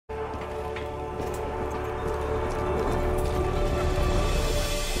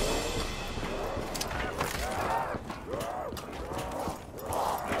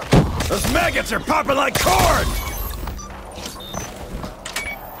maggots are popping like corn!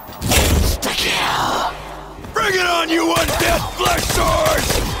 Insta-kill! Bring it on, you undead flesh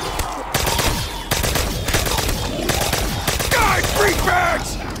swords! Die, freak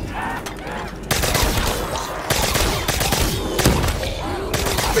bags!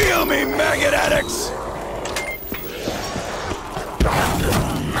 Feel me, maggot addicts!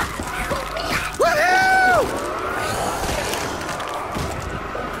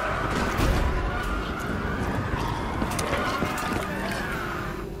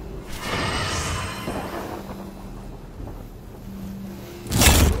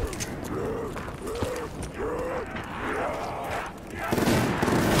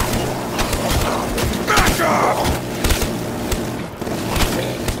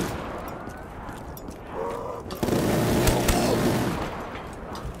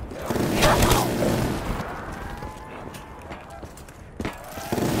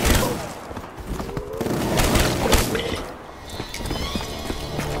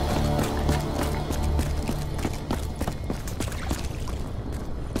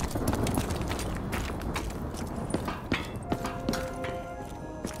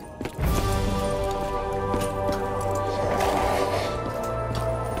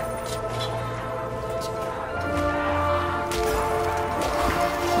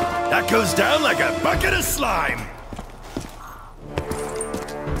 That goes down like a bucket of slime!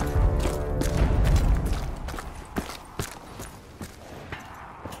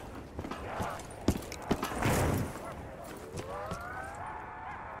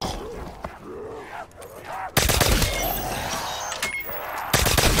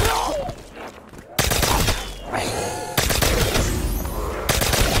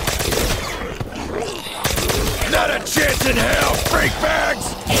 Not a chance in hell, freak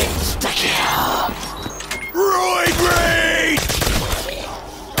bags! Insta-kill! Roid rage!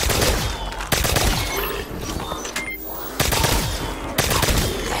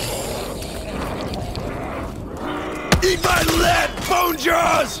 Eat my lead, bone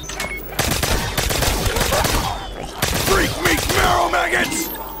jaws! Freak meat marrow maggots!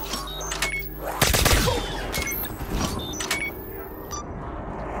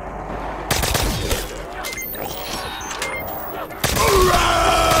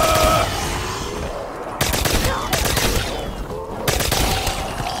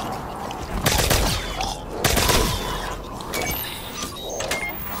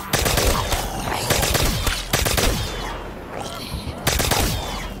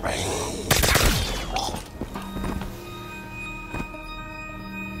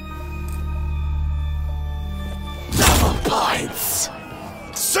 Points!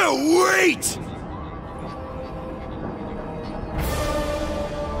 Sweet!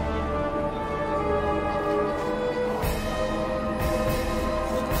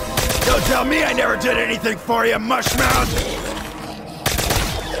 Don't tell me I never did anything for you, mushmouth!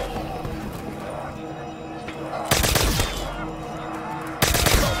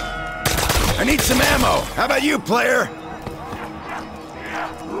 I need some ammo. How about you, player?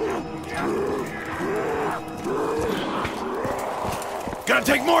 Gonna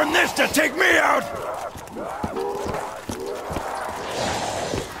take more than this to take me out!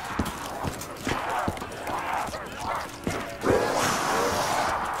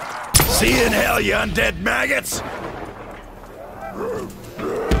 See you in hell, you undead maggots!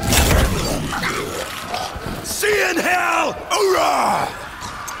 See you in hell! Hoorah!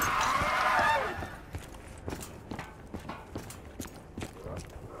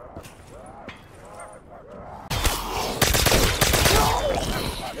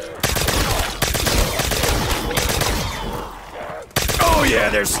 Oh yeah,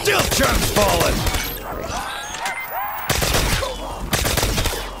 there's still chunks falling!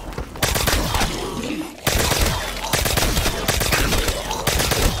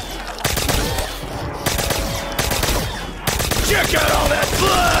 Check out all that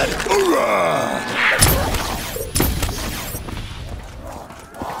blood! Hoorah!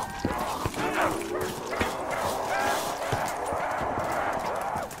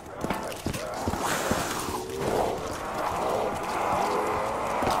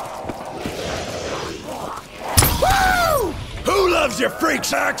 Woo! Who loves your freak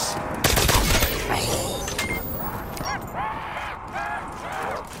sacks?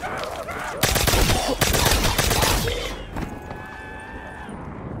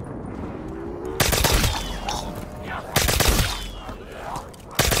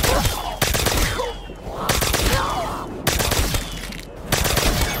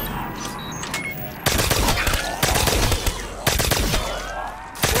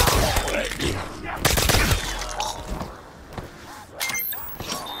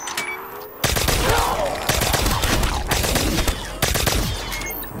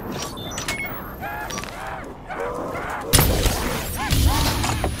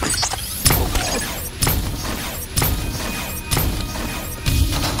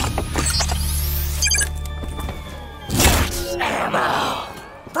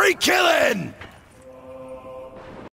 killing!